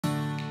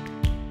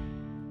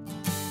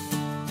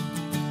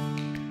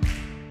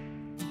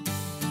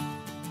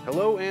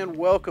Hello and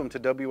welcome to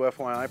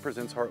WFYI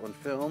Presents Heartland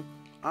Film.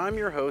 I'm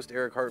your host,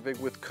 Eric Hartvig,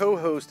 with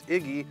co-host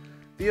Iggy,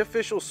 the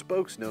official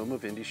spokesgnome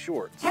of Indie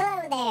Shorts.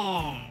 Hello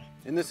there!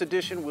 In this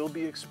edition, we'll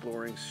be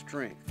exploring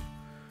strength.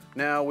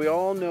 Now, we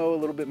all know a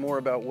little bit more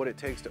about what it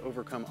takes to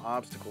overcome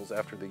obstacles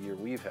after the year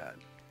we've had.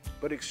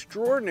 But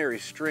extraordinary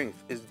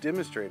strength is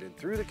demonstrated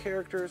through the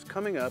characters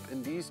coming up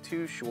in these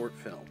two short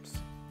films.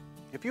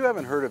 If you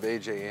haven't heard of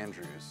AJ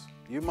Andrews,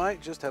 you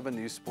might just have a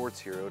new sports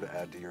hero to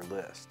add to your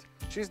list.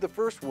 She's the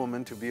first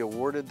woman to be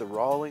awarded the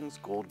Rawlings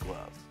Gold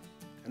Glove,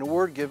 an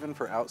award given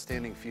for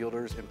outstanding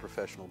fielders in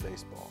professional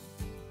baseball.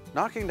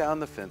 Knocking Down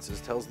the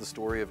Fences tells the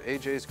story of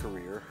AJ's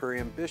career, her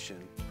ambition,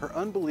 her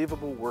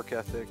unbelievable work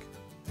ethic,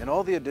 and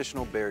all the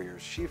additional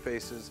barriers she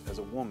faces as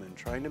a woman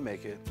trying to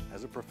make it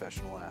as a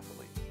professional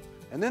athlete.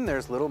 And then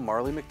there's little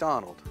Marlie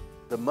McDonald,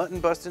 the mutton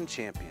bustin'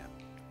 champion.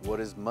 What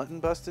is mutton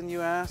bustin',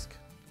 you ask?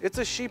 It's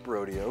a sheep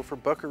rodeo for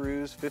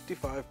buckaroos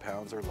 55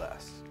 pounds or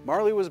less.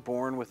 Marlie was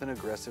born with an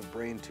aggressive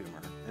brain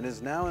tumor and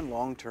is now in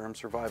long-term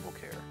survival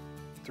care.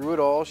 Through it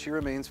all, she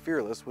remains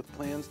fearless with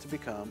plans to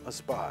become a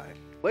spy.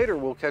 Later,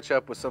 we'll catch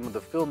up with some of the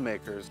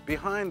filmmakers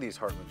behind these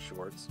Heartland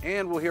shorts,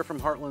 and we'll hear from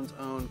Heartland's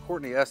own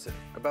Courtney Essig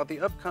about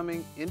the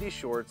upcoming Indie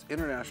Shorts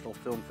International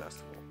Film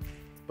Festival.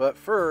 But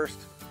first,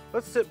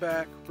 let's sit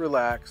back,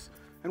 relax,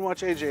 and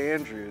watch AJ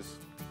Andrews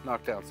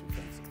knock down some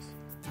fences.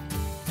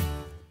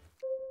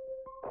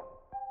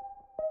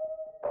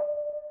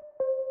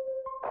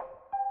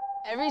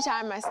 Every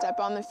time I step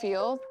on the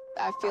field,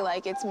 I feel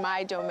like it's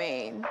my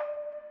domain.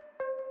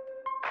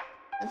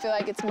 I feel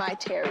like it's my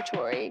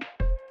territory.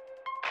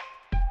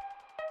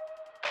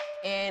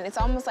 And it's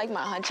almost like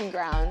my hunting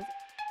ground.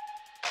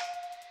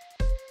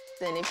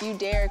 And if you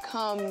dare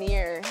come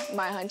near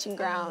my hunting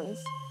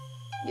grounds,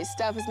 your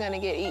stuff is gonna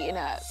get eaten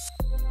up.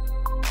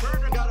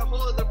 Turner got a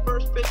hold of the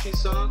first pitch he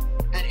saw,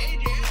 and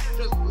AJ Andrews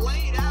just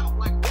laid out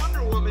like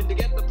Wonder Woman to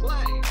get the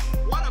play.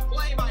 What a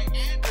play by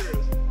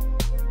Andrews!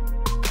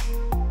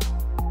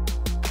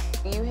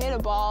 You hit a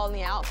ball in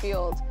the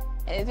outfield,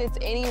 and if it's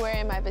anywhere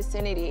in my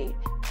vicinity,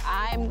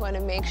 I'm going to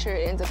make sure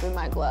it ends up in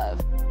my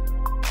glove.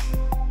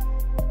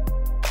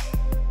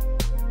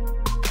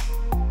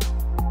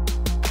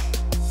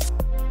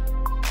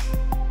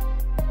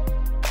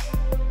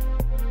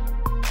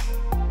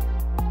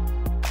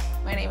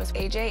 My name is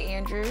AJ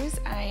Andrews.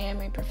 I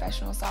am a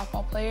professional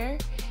softball player,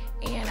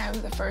 and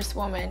I'm the first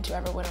woman to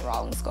ever win a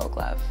Rawlings Gold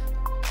Glove.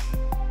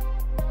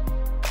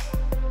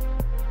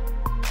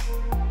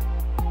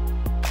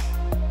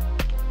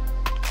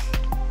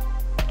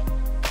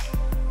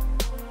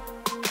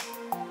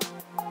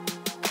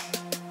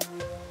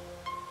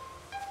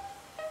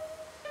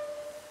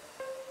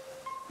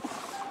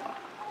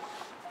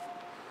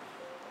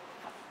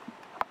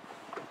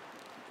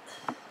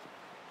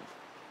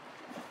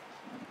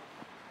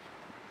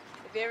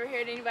 Have you ever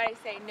heard anybody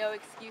say no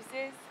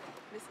excuses?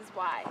 This is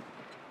why.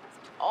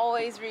 There's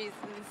always reasons,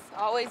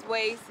 always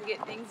ways to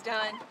get things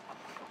done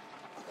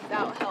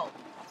without help.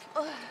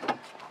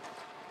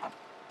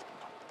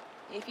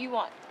 If you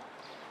want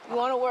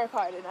to work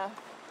hard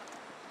enough.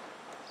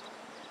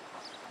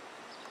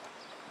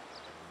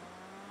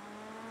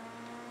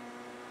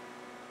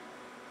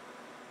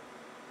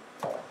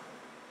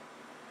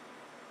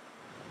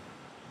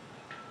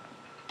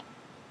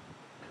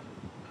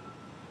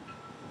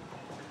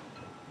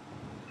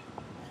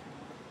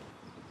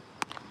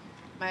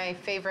 My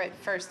favorite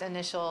first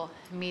initial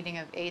meeting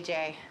of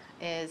AJ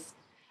is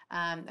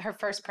her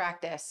first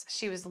practice.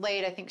 She was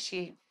late. I think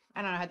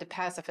I don't know, had to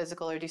pass a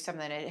physical or do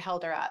something, and it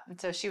held her up. And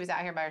so she was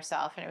out here by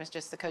herself, and it was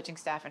just the coaching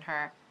staff and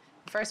her.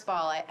 The first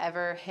ball I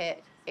ever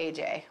hit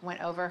AJ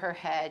went over her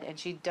head, and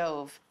she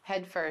dove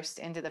head first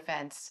into the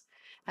fence.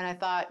 And I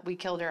thought we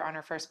killed her on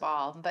her first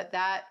ball. But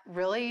that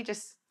really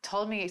just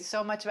told me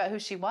so much about who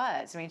she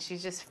was. I mean,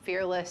 she's just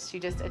fearless. She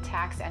just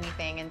attacks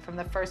anything. And from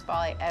the first ball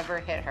I ever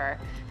hit her,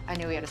 I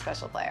knew we had a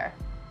special player.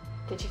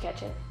 Did she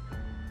catch it?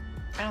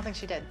 I don't think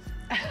she did.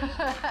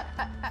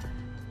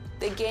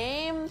 The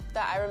game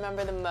that I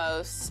remember the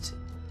most,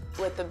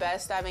 with the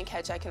best diving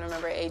catch I can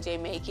remember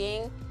AJ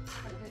making,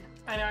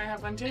 I know I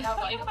have one too.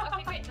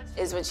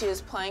 is when she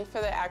was playing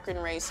for the Akron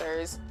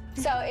Racers.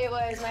 So it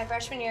was my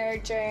freshman year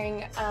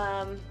during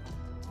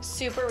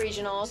super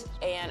regionals.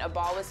 And a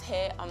ball was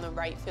hit on the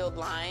right field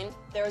line.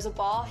 There was a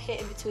ball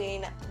hit in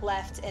between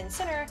left and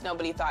center.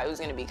 Nobody thought it was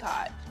gonna be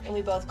caught. And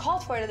we both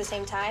called for it at the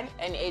same time.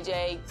 And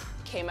AJ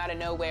came out of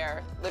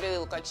nowhere, literally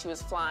looked like she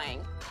was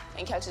flying,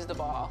 and catches the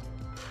ball.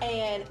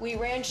 And we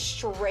ran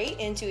straight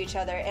into each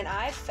other, and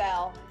I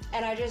fell.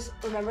 And I just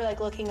remember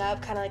like looking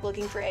up, kind of like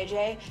looking for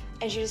AJ,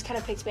 and she just kind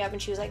of picked me up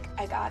and she was like,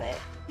 I got it.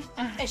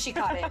 And she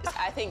caught it.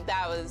 I think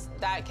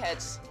that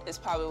catch is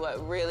probably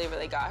what really,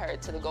 really got her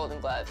to the Golden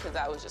Glove, because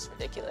that was just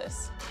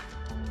ridiculous.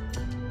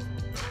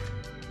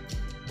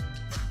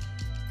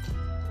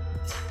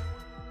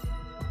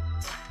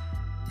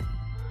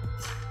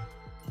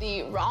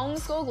 The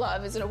Rawlings Gold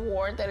Glove is an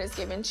award that is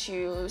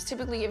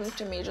typically given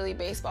to Major League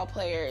Baseball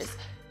players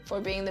for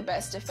being the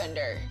best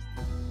defender.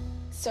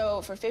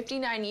 So for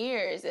 59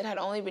 years, it had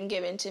only been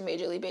given to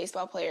Major League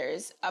Baseball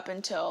players up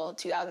until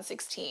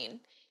 2016.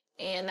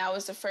 And that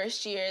was the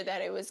first year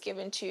that it was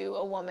given to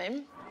a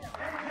woman.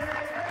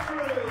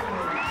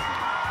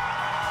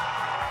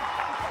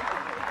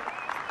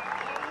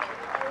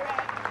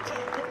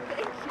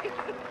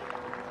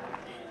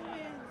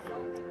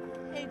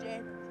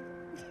 AJ.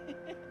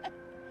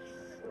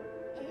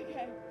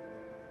 Okay.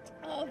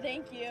 Oh,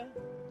 thank you.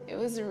 It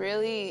was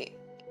really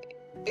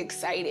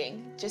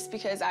exciting just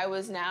because I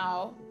was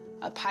now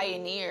a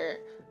pioneer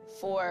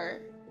for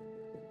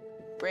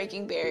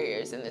breaking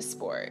barriers in this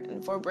sport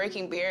and for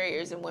breaking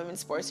barriers in women's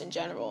sports in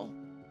general.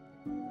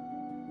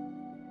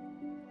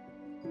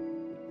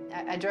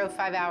 I drove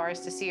 5 hours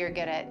to see her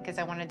get it because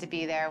I wanted to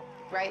be there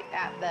right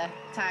at the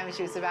time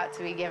she was about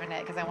to be given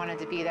it because I wanted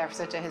to be there for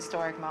such a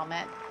historic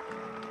moment.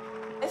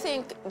 I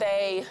think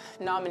they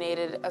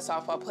nominated a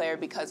softball player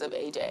because of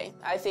AJ.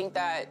 I think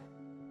that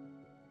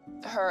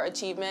her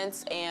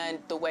achievements and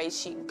the way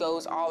she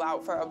goes all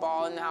out for a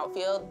ball in the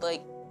outfield,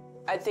 like,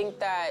 I think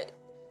that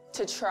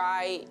to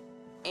try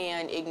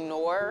and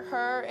ignore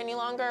her any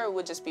longer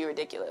would just be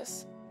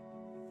ridiculous.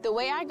 The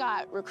way I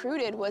got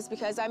recruited was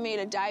because I made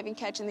a diving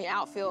catch in the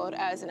outfield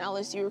as an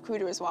LSU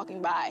recruiter was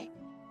walking by.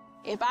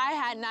 If I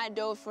had not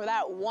dove for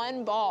that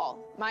one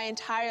ball, my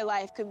entire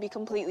life could be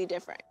completely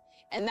different.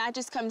 And that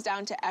just comes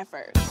down to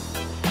effort.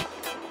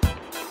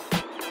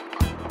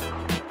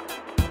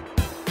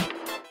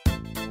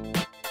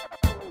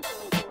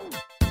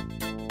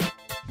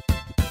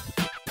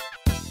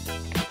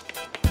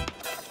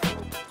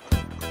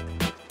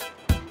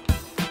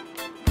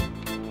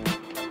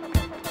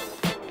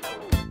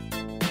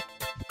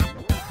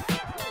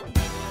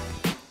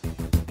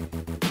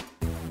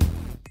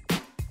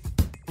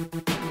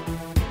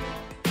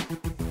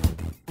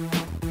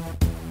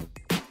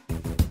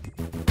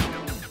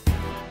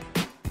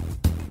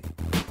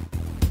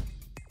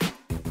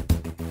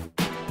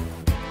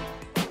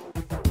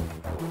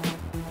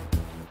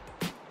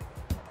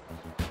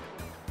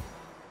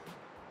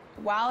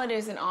 While it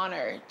is an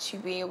honor to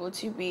be able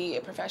to be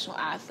a professional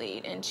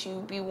athlete and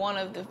to be one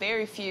of the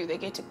very few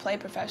that get to play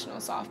professional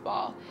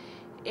softball,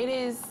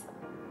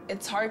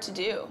 it's hard to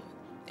do.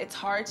 It's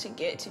hard to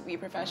get to be a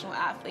professional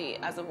athlete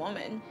as a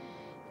woman.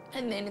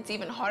 And then it's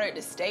even harder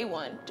to stay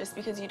one just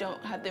because you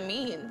don't have the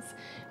means.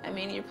 I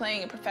mean, you're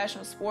playing a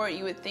professional sport,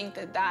 you would think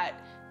that that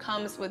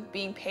comes with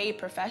being paid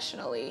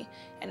professionally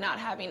and not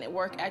having to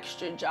work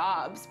extra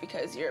jobs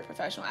because you're a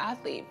professional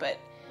athlete, but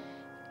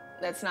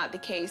that's not the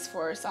case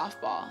for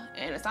softball,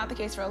 and it's not the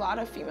case for a lot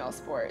of female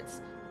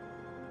sports.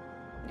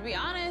 To be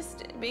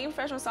honest, being a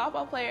professional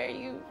softball player,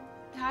 you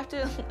have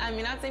to, I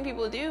mean, not saying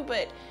people do,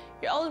 but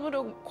you're eligible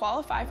to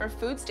qualify for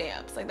food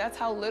stamps. Like, that's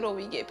how little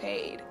we get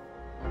paid.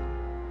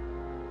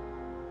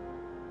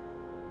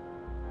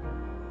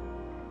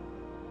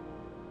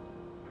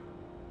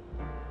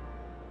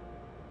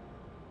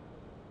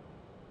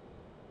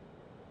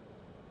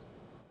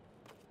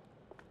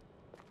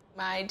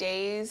 My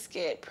days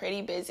get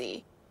pretty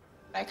busy.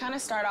 I kind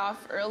of start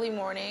off early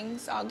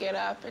mornings. I'll get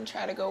up and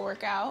try to go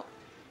work out.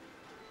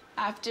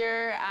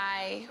 After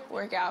I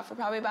work out for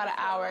probably about an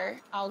hour,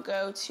 I'll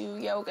go to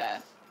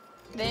yoga.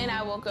 Then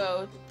I will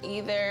go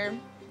either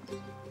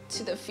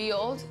to the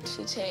field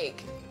to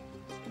take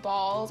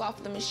balls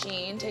off the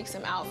machine, take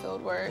some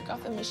outfield work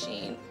off the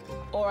machine,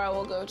 or I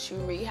will go to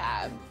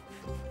rehab.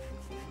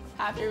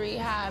 After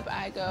rehab,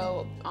 I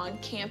go on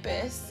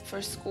campus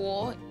for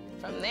school.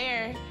 From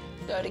there,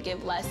 go to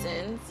give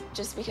lessons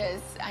just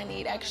because I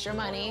need extra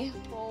money.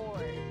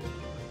 Forward.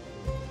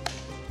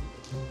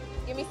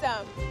 Give me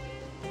some.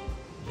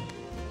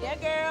 Yeah,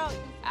 girl.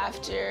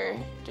 After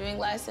doing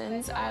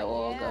lessons, I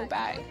will go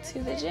back to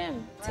the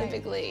gym,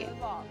 typically.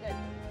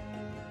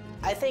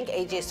 I think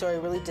AJ's story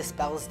really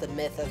dispels the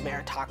myth of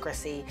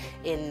meritocracy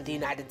in the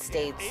United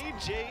States.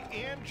 AJ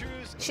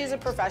Andrews. She's a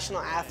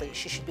professional athlete.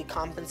 She should be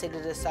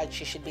compensated as such.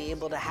 She should be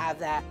able to have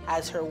that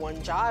as her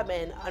one job.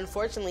 And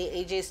unfortunately,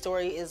 AJ's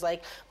story is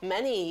like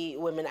many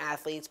women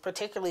athletes,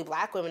 particularly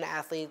Black women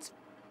athletes.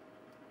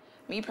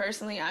 Me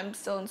personally, I'm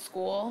still in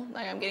school.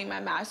 Like, I'm getting my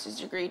master's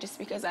degree just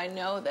because I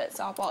know that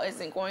softball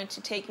isn't going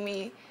to take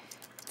me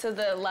to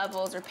the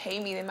levels or pay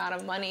me the amount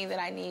of money that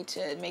I need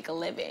to make a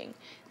living.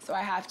 So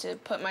I have to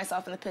put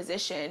myself in the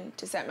position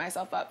to set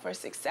myself up for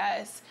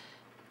success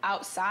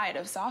outside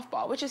of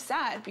softball, which is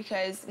sad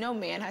because no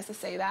man has to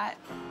say that.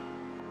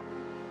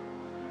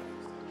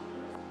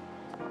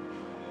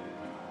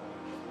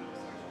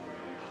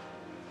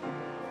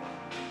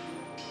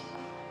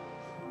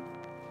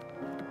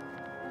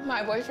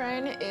 My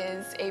boyfriend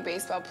is a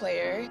baseball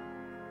player,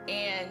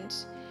 and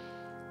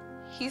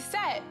he's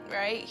set,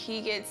 right?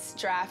 He gets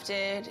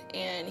drafted,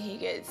 and he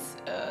gets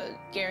a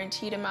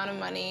guaranteed amount of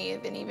money,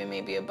 then even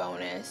maybe a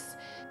bonus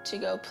to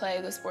go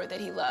play the sport that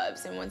he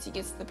loves. And once he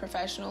gets to the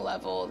professional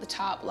level, the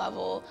top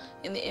level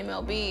in the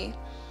MLB,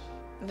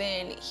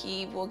 then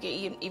he will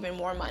get even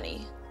more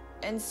money.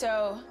 And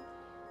so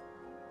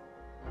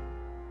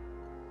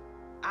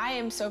I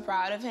am so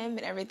proud of him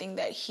and everything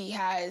that he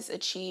has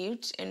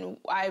achieved, and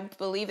I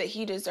believe that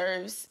he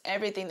deserves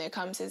everything that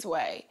comes his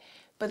way.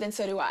 But then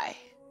so do I.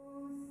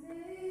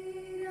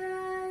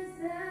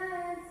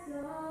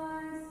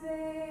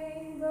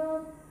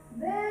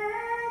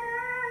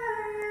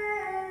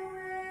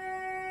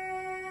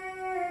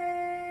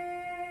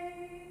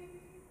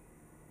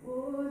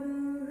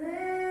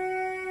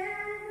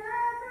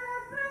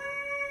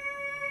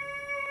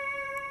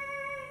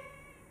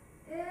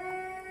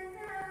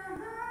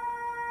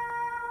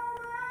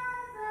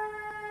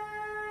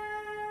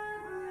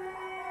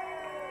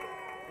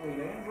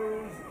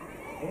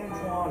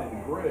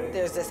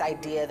 There's this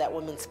idea that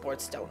women's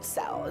sports don't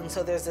sell, and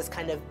so there's this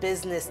kind of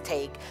business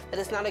take that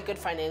it's not a good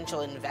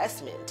financial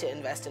investment to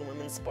invest in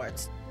women's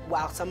sports.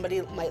 While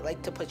somebody might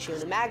like to put you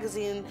in a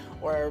magazine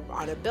or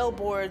on a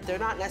billboard, they're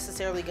not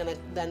necessarily going to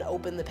then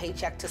open the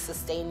paycheck to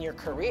sustain your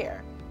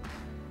career.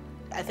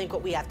 I think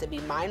what we have to be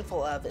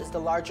mindful of is the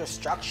larger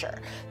structure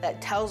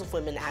that tells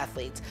women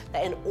athletes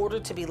that in order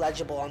to be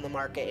legible on the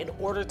market, in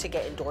order to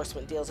get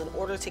endorsement deals, in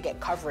order to get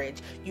coverage,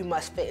 you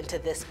must fit into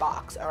this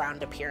box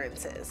around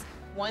appearances.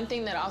 One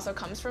thing that also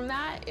comes from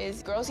that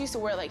is girls used to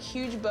wear like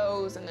huge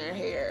bows in their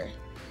hair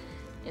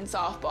in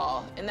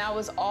softball, and that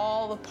was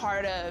all a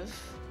part of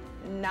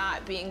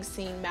not being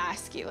seen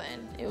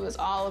masculine. It was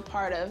all a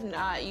part of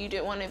you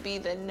didn't want to be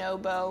the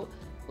no-bow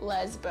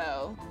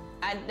lesbo.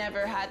 I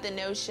never had the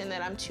notion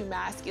that I'm too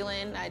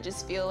masculine. I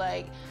just feel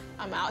like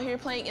I'm out here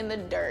playing in the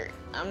dirt.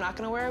 I'm not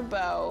gonna wear a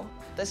bow.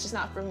 That's just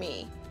not for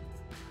me.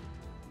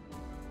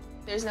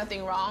 There's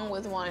nothing wrong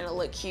with wanting to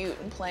look cute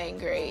and playing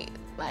great.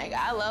 Like,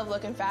 I love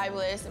looking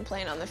fabulous and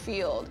playing on the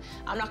field.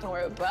 I'm not gonna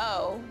wear a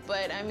bow,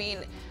 but I mean,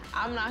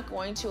 I'm not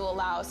going to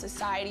allow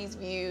society's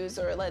views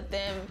or let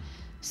them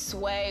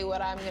sway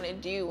what I'm gonna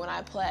do when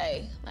I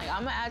play. Like,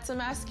 I'm gonna add some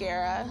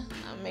mascara,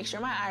 I'm gonna make sure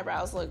my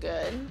eyebrows look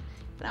good, and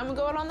I'm gonna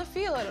go out on the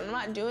field. And I'm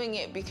not doing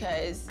it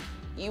because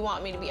you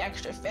want me to be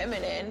extra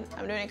feminine.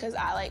 I'm doing it because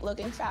I like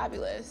looking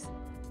fabulous.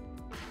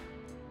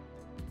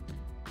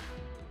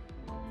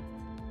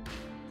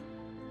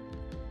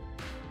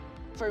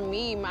 For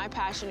me, my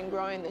passion in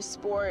growing the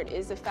sport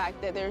is the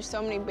fact that there's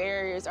so many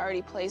barriers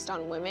already placed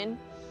on women.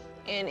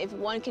 And if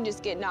one can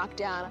just get knocked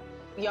down,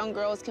 young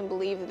girls can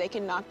believe that they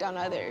can knock down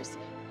others.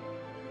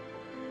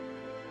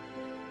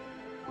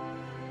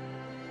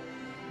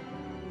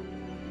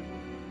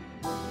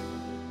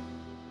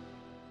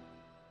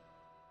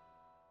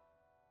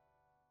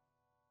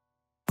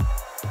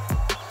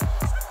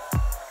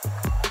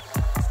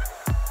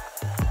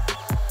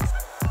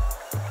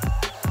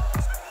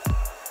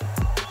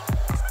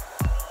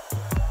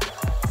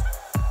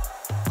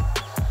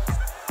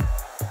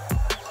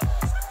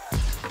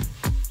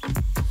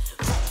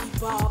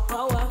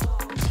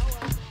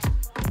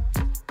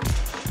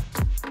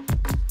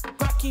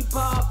 Rocky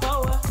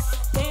Balboa,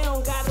 they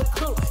don't got a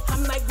clue.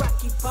 I'm like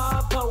Rocky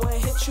Balboa,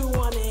 hit you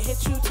one and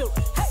hit you two.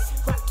 Hey,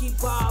 Rocky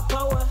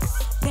Balboa,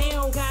 they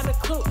don't got a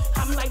clue.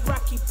 I'm like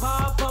Rocky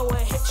Balboa,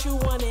 hit you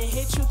one and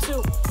hit you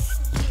two.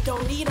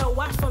 Don't need a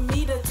watch for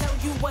me to tell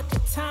you what the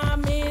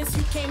time is.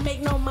 You can't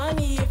make no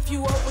money if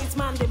you always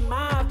minding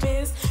my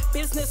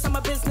business. I'm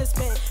a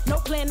businessman. No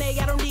plan A,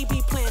 I don't need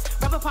B plan.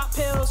 Rubber pop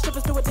pills,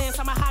 strippers do a dance.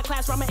 I'm a high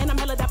class ramen and I'm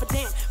hella dapper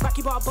damn.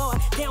 Rocky Balboa,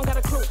 they don't got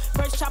a clue.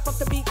 Birds chop up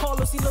the beat, call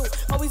Lucy Lou.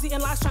 Always eating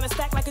lots, trying to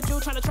stack like a Jew,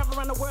 trying to travel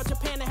around the world,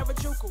 Japan and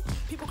Harajuku.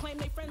 People claim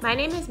they friends. My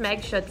name is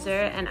Meg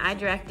Schutzer and I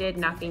directed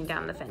Knocking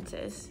Down the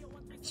Fences.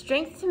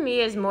 Strength to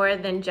me is more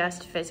than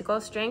just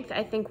physical strength.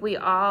 I think we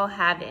all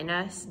have in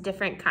us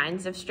different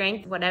kinds of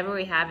strength, whatever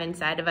we have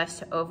inside of us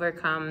to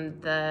overcome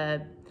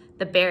the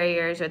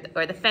barriers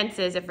or the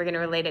fences, if we're going to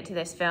relate it to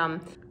this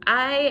film.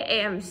 I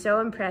am so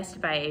impressed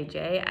by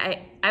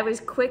AJ. I was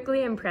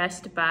quickly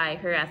impressed by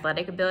her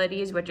athletic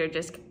abilities, which are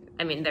just,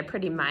 I mean, they're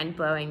pretty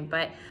mind-blowing,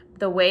 but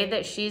the way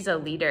that she's a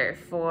leader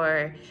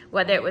for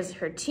whether it was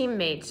her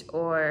teammates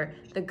or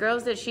the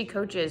girls that she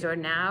coaches, or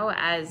now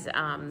as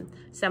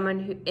someone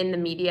who, in the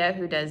media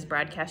who does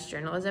broadcast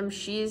journalism,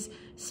 she's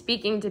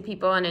speaking to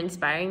people and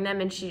inspiring them,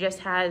 and she just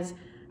has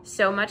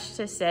so much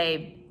to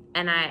say.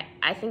 And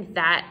I think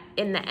that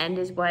in the end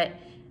is what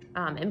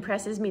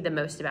impresses me the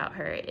most about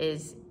her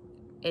is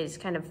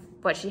kind of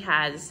what she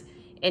has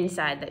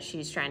inside that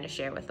she's trying to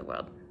share with the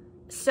world.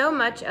 So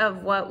much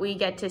of what we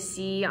get to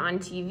see on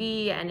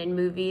TV and in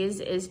movies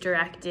is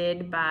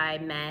directed by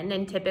men,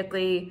 and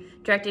typically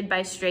directed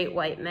by straight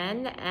white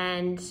men.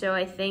 And so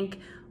I think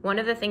one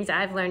of the things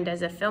I've learned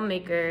as a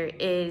filmmaker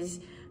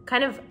is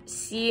kind of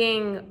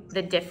seeing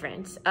the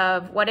difference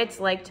of what it's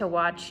like to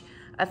watch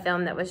a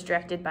film that was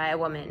directed by a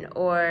woman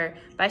or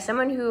by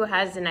someone who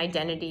has an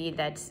identity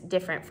that's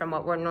different from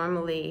what we're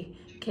normally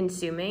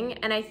consuming.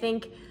 And I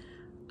think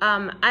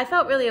I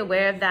felt really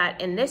aware of that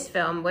in this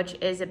film, which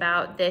is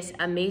about this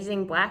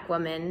amazing Black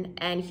woman,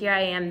 and here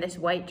I am, this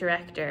white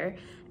director.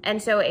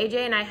 And so AJ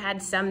and I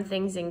had some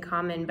things in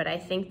common, but I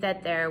think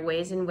that there are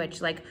ways in which,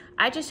 like,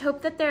 I just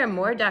hope that there are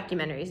more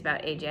documentaries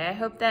about AJ. I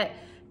hope that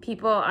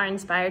people are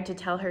inspired to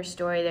tell her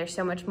story, there's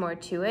so much more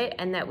to it,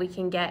 and that we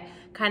can get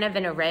kind of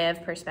an array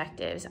of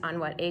perspectives on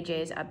what AJ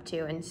is up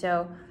to. And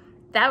so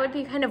that would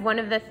be kind of one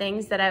of the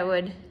things that I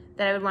would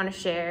want to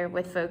share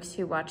with folks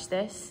who watch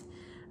this.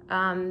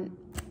 And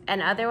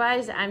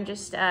otherwise, I'm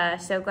just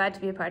so glad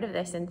to be a part of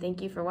this, and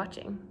thank you for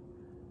watching.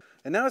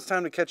 And now it's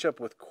time to catch up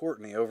with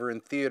Courtney over in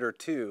Theater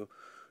 2,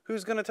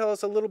 who's going to tell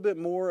us a little bit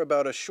more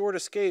about a short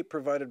escape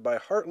provided by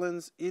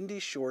Heartland's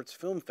Indie Shorts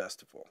Film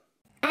Festival.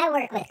 I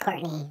work with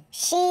Courtney.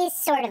 She's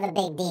sort of a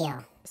big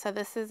deal. So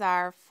this is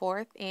our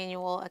 4th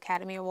annual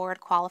Academy Award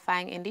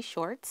qualifying Indie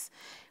Shorts.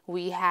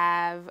 We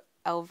have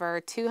over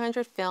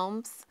 200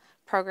 films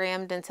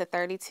programmed into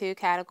 32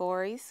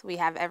 categories. We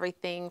have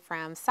everything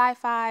from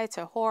sci-fi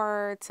to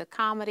horror to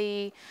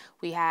comedy.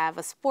 We have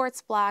a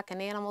sports block,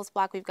 an animals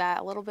block. We've got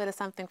a little bit of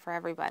something for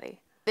everybody.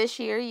 This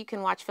year, you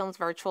can watch films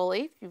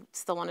virtually if you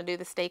still want to do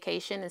the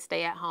staycation and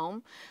stay at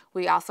home.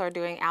 We also are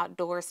doing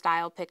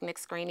outdoor-style picnic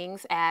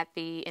screenings at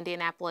the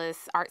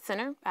Indianapolis Art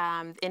Center,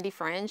 Indie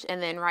Fringe,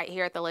 and then right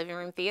here at the Living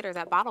Room Theaters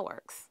at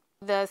Bottleworks.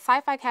 The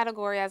sci-fi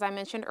category, as I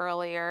mentioned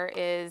earlier,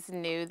 is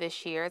new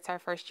this year. It's our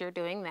first year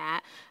doing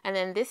that. And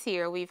then this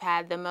year, we've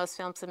had the most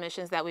film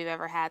submissions that we've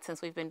ever had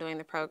since we've been doing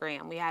the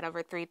program. We had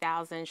over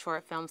 3,000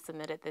 short films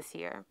submitted this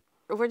year.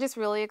 We're just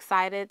really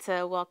excited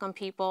to welcome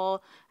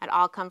people at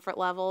all comfort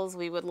levels.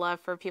 We would love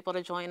for people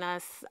to join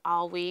us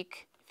all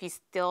week. If you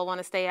still want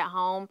to stay at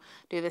home,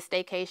 do the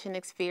staycation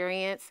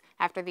experience.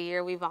 After the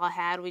year we've all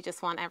had, we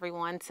just want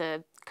everyone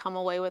to come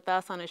away with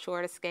us on a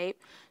short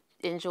escape,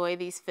 enjoy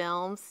these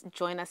films,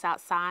 join us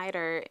outside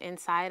or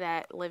inside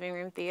at Living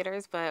Room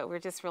Theaters. But we're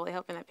just really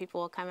hoping that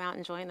people will come out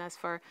and join us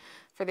for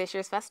this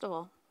year's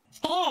festival.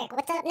 Eric,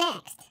 what's up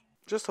next?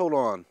 Just hold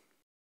on.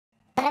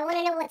 But I want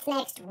to know what's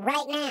next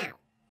right now.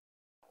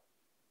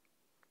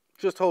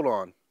 Just hold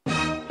on.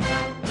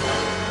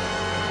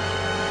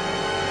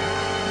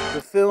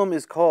 The film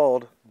is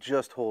called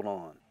Just Hold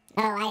On.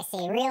 Oh, I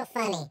see. Real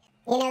funny.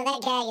 You know,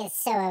 that gag is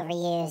so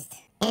overused.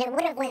 And it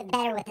would have went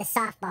better with the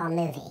softball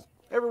movie.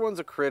 Everyone's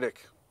a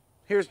critic.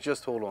 Here's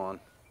Just Hold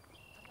On.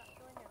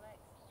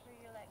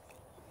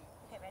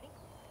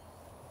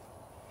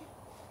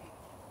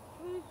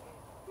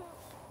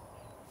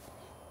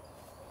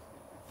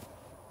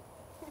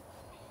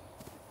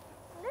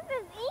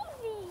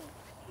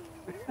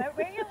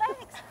 Where are your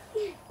legs?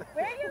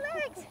 Where are your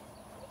legs?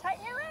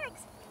 Tighten your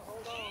legs.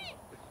 Hold on.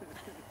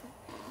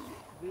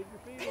 Dig your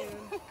feet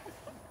in.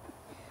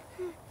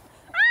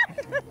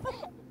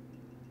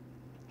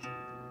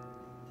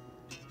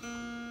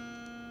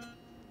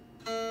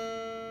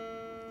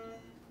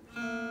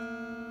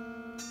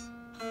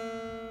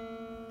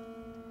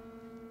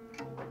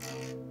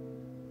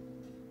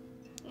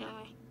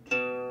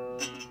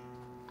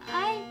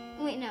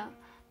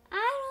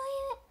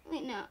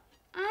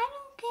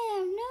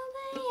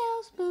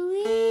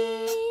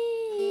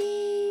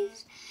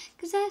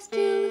 I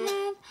still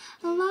have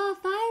a lot of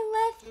fire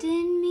left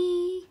in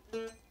me.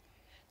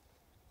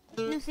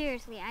 No,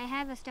 seriously, I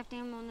have a stuffed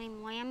animal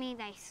named Lammy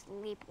that I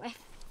sleep with.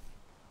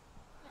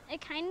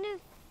 It kind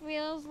of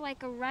feels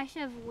like a rush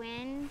of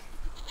wind.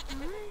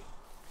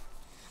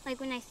 Like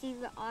when I see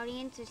the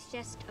audience, it's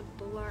just a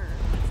blur.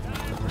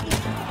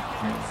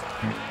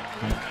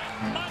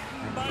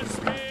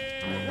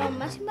 Well,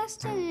 mutton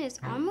busting is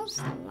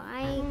almost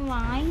like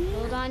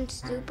hold on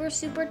super,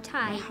 super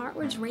tight. My heart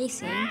was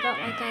racing, felt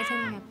like I was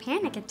having a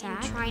panic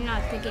attack. Try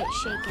not to get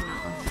shaken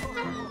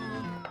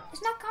off.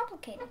 It's not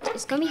complicated.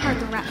 It's gonna be hard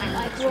to wrap my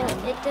legs around.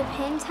 Well, it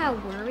depends how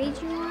worried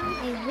you are.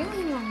 I have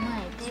really long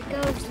legs. It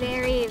goes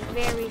very,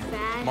 very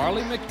fast.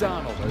 Marlie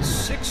McDonald, a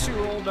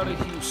 6-year-old out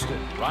of Houston,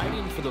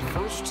 riding for the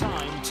first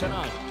time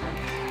tonight.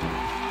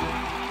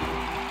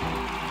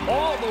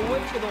 All the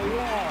way to the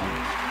wall.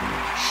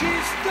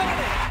 She's done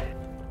it!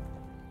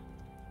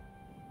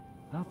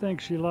 I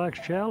think she likes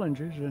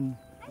challenges, and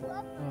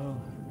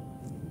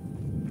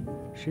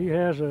she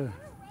has a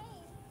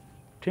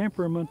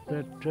temperament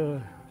that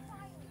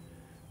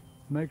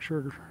makes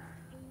her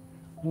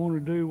want to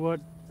do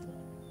what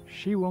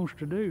she wants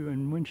to do,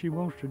 and when she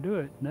wants to do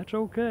it, and that's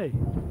okay.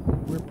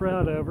 We're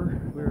proud of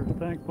her. We're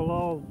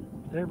thankful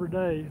every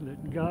day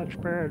that God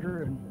spared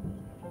her, and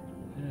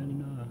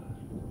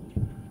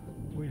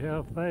we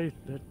have faith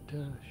that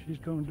she's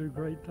going to do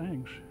great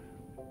things.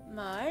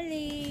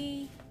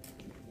 Marlie.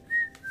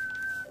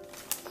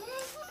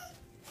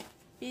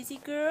 Busy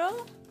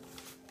girl?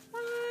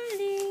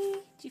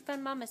 Marlie. Did you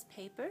find Mama's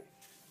paper?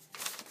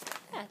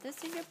 Yeah,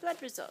 those are your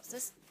blood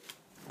results.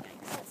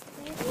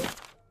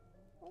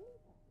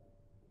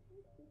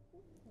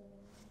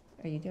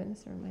 Are you doing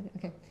this or am I doing?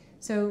 Okay.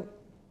 So.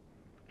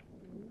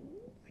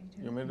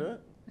 You want me to do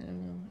it? I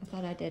don't know. I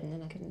thought I did and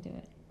then I couldn't do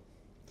it.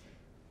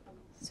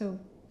 So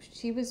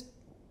she was.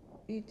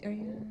 Are you?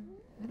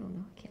 I don't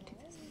know. I can't do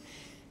this.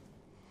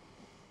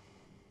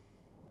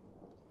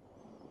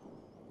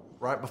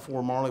 Right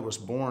before Marlie was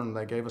born,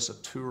 they gave us a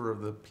tour of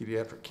the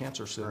Pediatric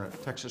Cancer Center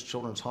at Texas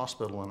Children's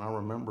Hospital, and I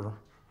remember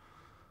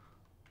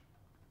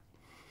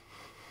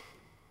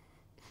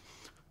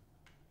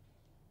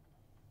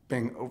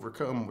being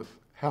overcome with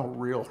how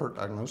real her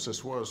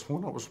diagnosis was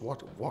when I was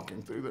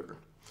walking through there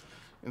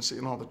and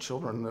seeing all the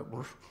children that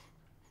were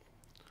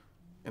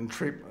in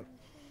treatment.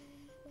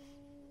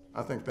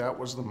 I think that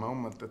was the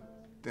moment that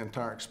the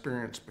entire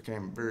experience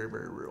became very,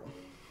 very real.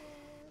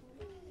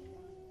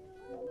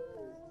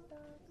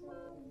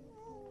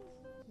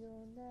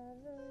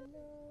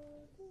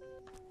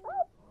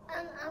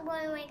 I'm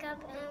going to wake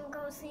up and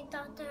go see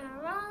Dr.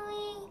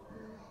 Marlie.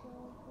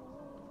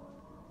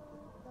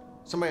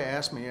 Somebody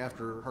asked me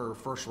after her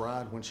first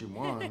ride when she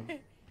won,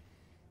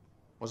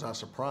 was I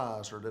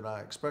surprised or did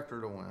I expect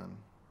her to win?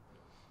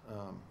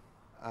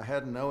 I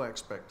had no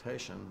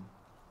expectation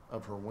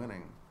of her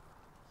winning,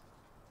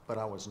 but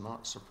I was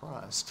not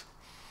surprised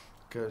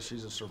because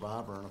she's a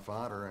survivor and a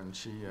fighter, and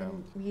she...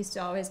 we used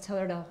to always tell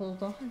her to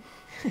hold on.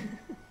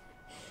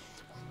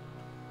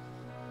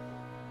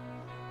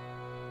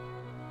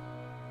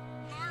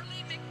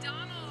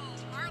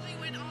 Marlie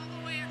went all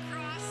the way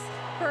across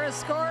for a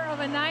score of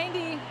a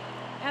 90.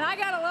 And I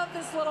gotta love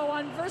this little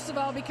one, first of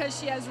all, because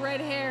she has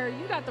red hair.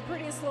 You got the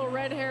prettiest little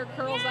red hair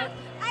curls. Yeah,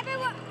 I've been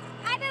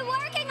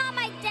working on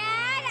my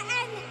dad, and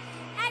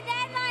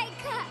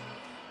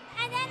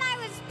then I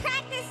was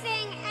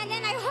practicing, and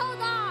then I hold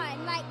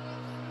on like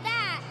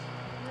that.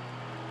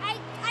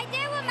 I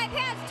did what my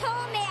parents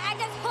told me. I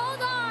just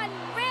hold on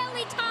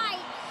really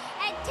tight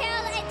until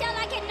I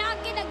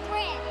cannot get a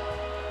grip.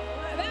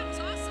 Well, that was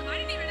awesome.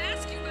 I didn't even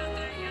ask you about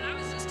that yet. I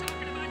was just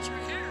talking about your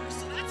hair,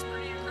 so that's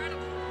pretty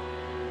incredible.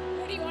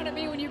 What do you want to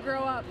be when you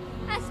grow up?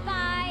 A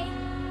spy.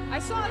 I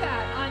saw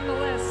that on the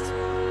list.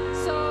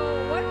 So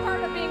what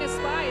part of being a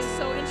spy is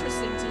so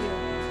interesting to you?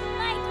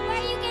 Like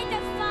where you get to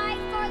fight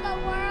for the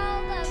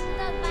world,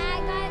 the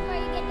bad guys,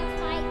 where you get to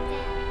fight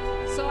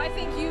them. So I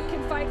think you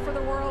can fight for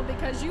the world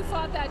because you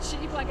fought that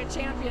sheep like a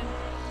champion.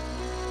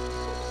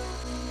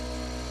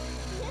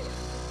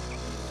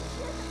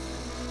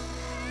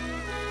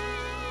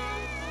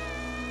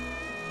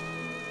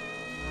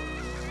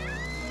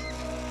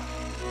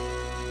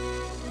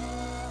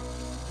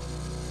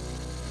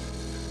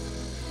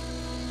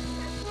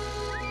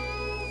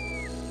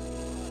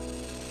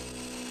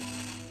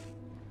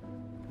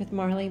 With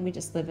Marlie, we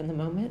just live in the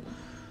moment.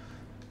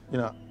 You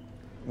know,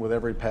 with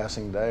every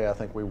passing day, I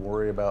think we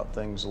worry about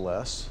things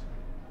less.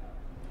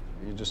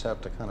 You just have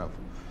to kind of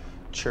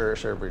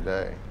cherish every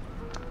day.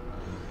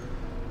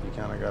 You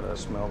kind of got to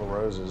smell the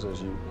roses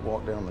as you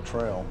walk down the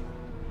trail.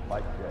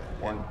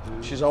 And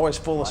she's always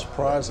full of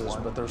surprises,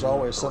 but there's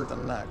always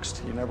something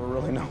next. You never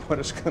really know what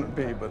it's going to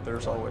be, but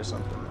there's always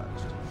something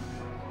next.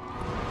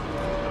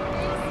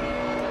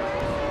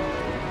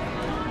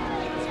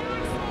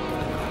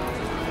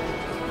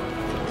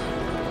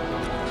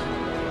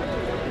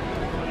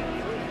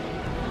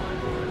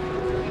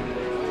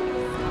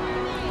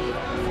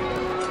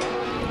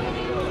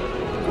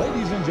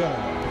 Ladies and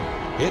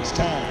gentlemen, it's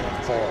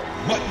time for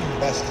mutton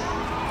busting.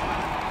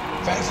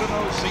 Fasten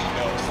those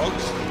seatbelts,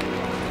 folks.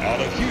 Out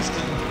of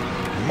Houston,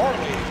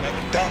 Marlie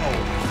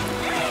McDonald.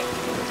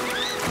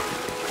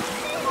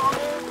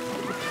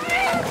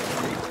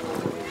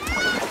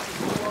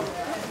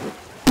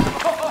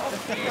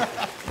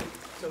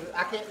 So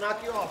I can't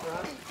knock you off,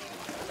 right?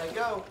 Say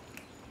go.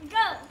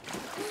 Go.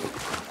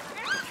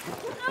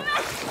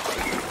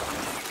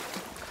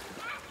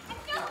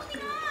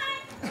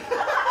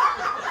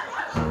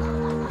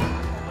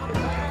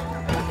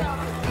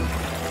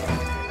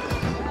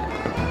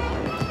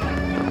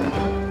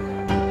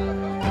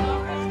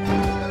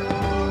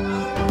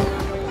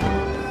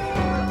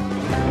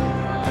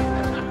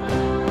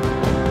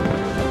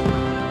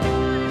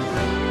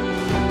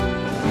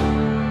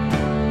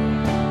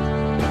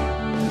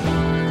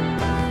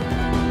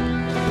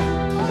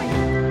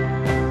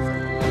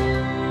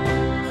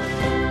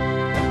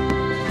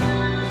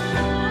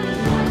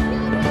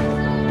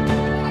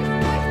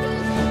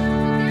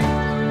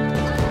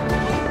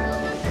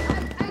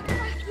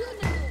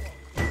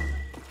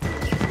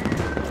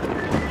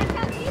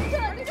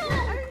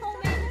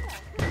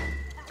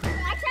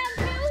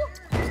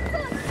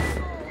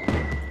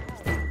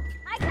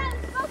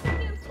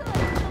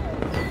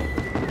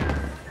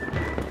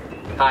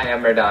 Hi,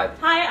 I'm Merdad.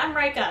 Hi, I'm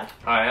Rika.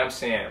 Hi, I'm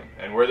Sam,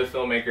 and we're the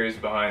filmmakers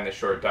behind the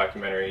short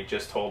documentary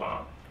Just Hold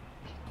On.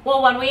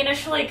 Well, when we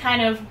initially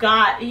kind of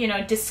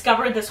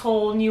discovered this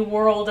whole new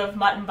world of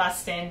mutton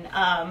busting,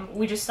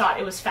 we just thought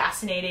it was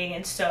fascinating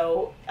and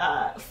so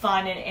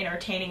fun and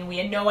entertaining. We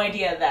had no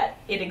idea that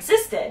it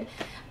existed.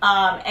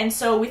 And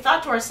so we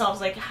thought to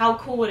ourselves, like, how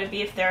cool would it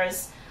be if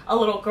there's a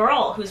little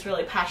girl who's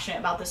really passionate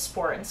about this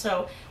sport? And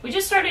so we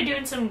just started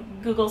doing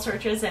some Google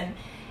searches and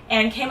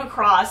came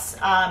across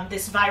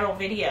this viral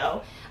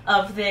video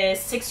of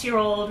this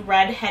 6-year-old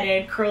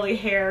red-headed,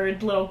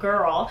 curly-haired little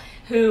girl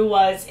who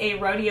was a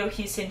Rodeo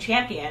Houston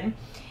champion.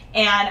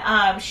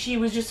 And she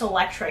was just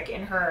electric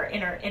in her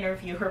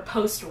interview, her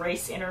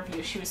post-race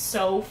interview. She was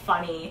so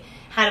funny,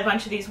 had a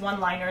bunch of these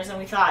one-liners, and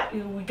we thought,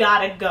 we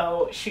gotta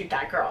go shoot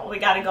that girl. We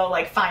gotta go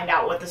find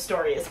out what the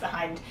story is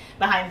behind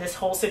this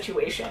whole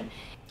situation.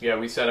 Yeah,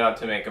 we set out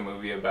to make a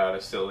movie about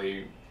a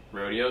silly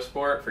rodeo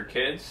sport for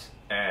kids,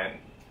 and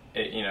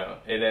it, you know,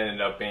 it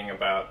ended up being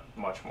about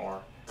much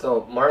more.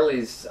 So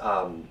Marlie's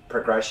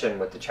progression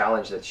with the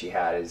challenge that she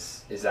had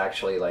is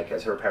actually, like,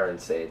 as her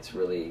parents say, it's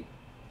really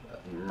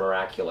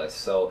miraculous.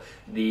 So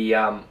the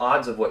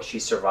odds of what she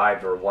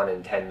survived were 1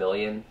 in 10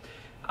 million,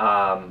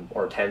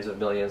 or tens of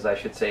millions, I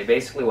should say.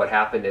 Basically what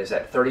happened is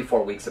at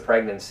 34 weeks of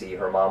pregnancy,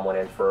 her mom went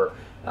in for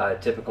a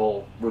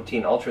typical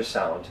routine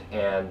ultrasound,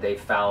 and they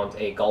found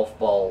a golf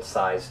ball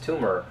sized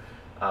tumor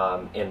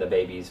in the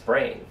baby's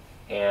brain.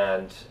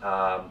 And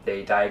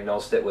they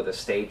diagnosed it with a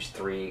stage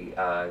 3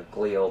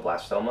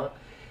 glioblastoma,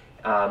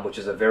 which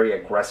is a very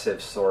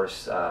aggressive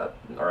source, or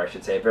I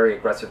should say a very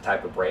aggressive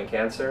type of brain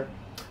cancer.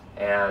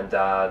 And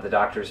the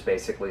doctors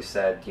basically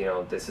said, you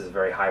know, this is a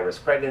very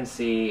high-risk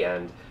pregnancy,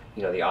 and,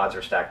 you know, the odds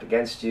are stacked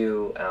against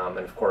you. And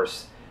of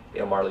course, you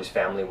know, Marlie's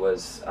family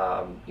was,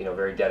 you know,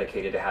 very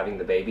dedicated to having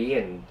the baby,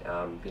 and,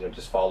 you know,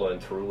 just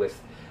following through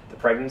with the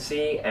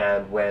pregnancy.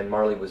 And when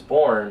Marlie was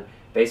born,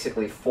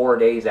 basically 4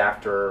 days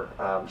after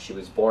she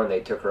was born, they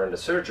took her into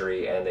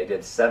surgery, and they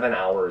did 7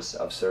 hours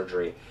of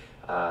surgery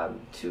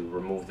to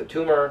remove the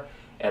tumor.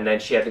 And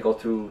then she had to go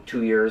through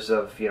 2 years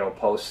of, you know,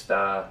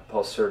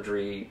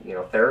 post-surgery, you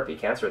know, therapy,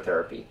 cancer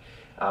therapy,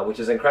 which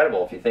is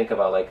incredible. If you think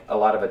about, like, a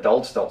lot of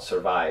adults don't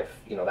survive,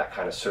 you know, that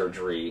kind of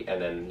surgery,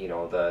 and then, you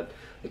know, the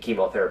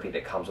chemotherapy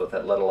that comes with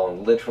it, let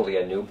alone literally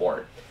a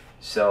newborn.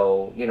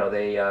 So, you know,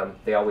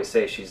 they always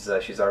say she's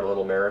our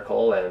little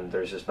miracle, and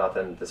there's just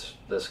nothing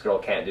this girl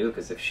can't do,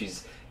 because if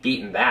she's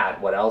beaten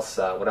that, what else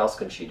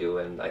can she do?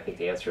 And I think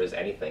the answer is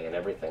anything and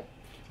everything.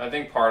 I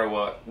think part of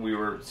what we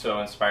were so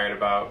inspired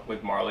about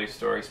with Marlie's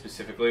story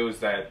specifically was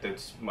that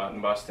this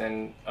mutton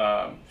busting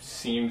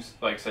seems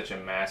like such a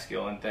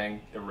masculine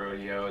thing. The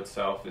rodeo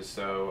itself is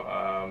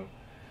so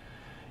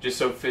just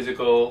so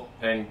physical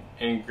and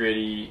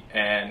gritty,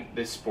 and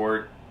this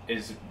sport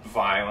is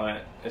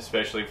violent,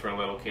 especially for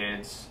little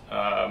kids.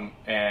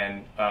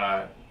 And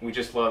we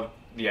just love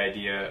the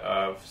idea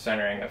of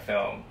centering a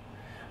film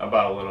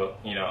about a little,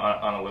 you know,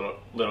 on a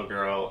little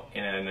girl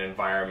in an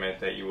environment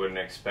that you wouldn't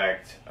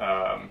expect,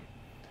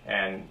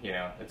 and, you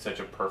know, it's such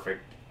a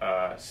perfect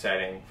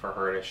setting for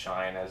her to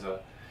shine as a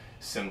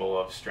symbol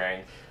of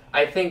strength.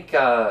 I think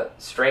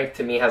strength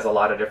to me has a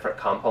lot of different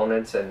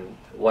components, and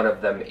one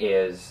of them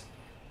is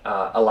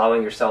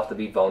allowing yourself to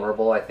be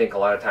vulnerable. I think a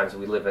lot of times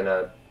we live in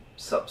a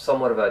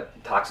somewhat of a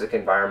toxic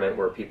environment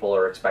where people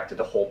are expected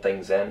to hold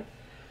things in.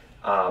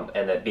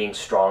 And that being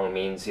strong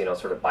means, you know,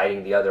 sort of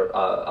biting the other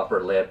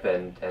upper lip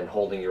and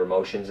holding your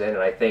emotions in. And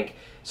I think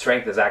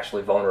strength is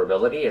actually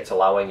vulnerability. It's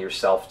allowing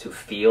yourself to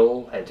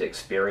feel and to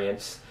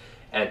experience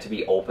and to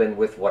be open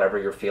with whatever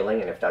you're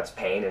feeling. And if that's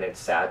pain and it's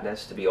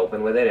sadness, to be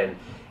open with it.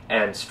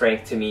 And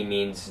strength to me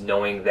means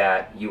knowing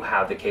that you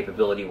have the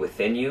capability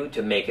within you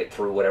to make it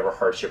through whatever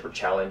hardship or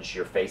challenge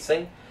you're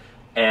facing,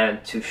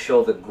 and to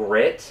show the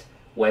grit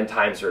when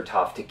times are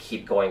tough, to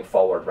keep going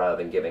forward rather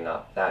than giving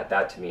up.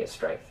 That to me is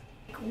strength.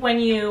 When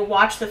you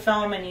watch the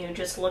film and you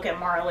just look at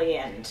Marlie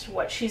and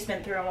what she's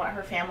been through and what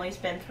her family's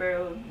been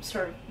through,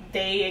 sort of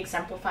they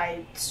exemplify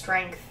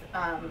strength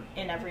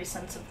in every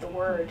sense of the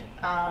word.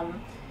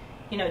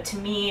 You know, to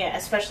me,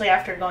 especially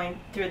after going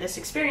through this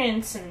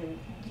experience and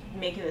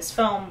making this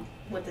film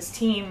with this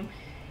team,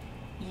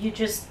 you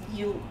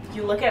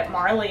look at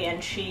Marlie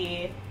and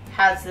she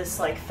has this,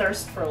 like,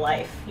 thirst for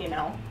life, you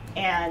know,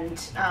 and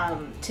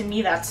to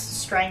me that's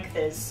strength,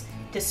 is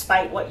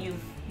despite what you've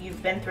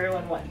been through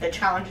and what the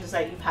challenges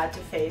that you've had to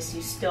face,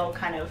 you still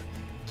kind of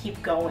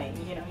keep going,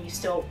 you know, you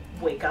still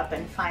wake up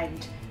and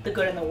find the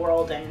good in the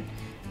world, and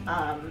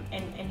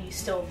you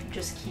still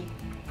just keep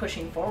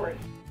pushing forward.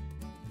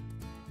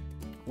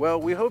 Well,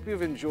 we hope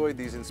you've enjoyed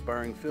these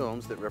inspiring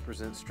films that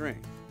represent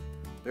strength.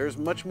 There's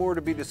much more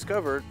to be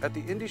discovered at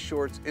the Indie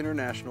Shorts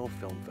International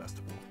Film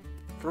Festival.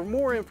 For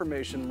more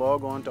information,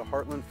 log on to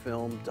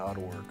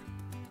heartlandfilm.org.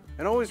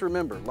 And always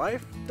remember,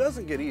 life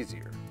doesn't get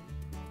easier,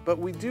 but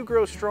we do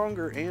grow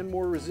stronger and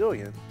more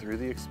resilient through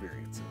the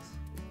experiences.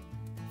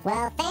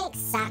 Well, thanks,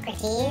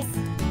 Socrates.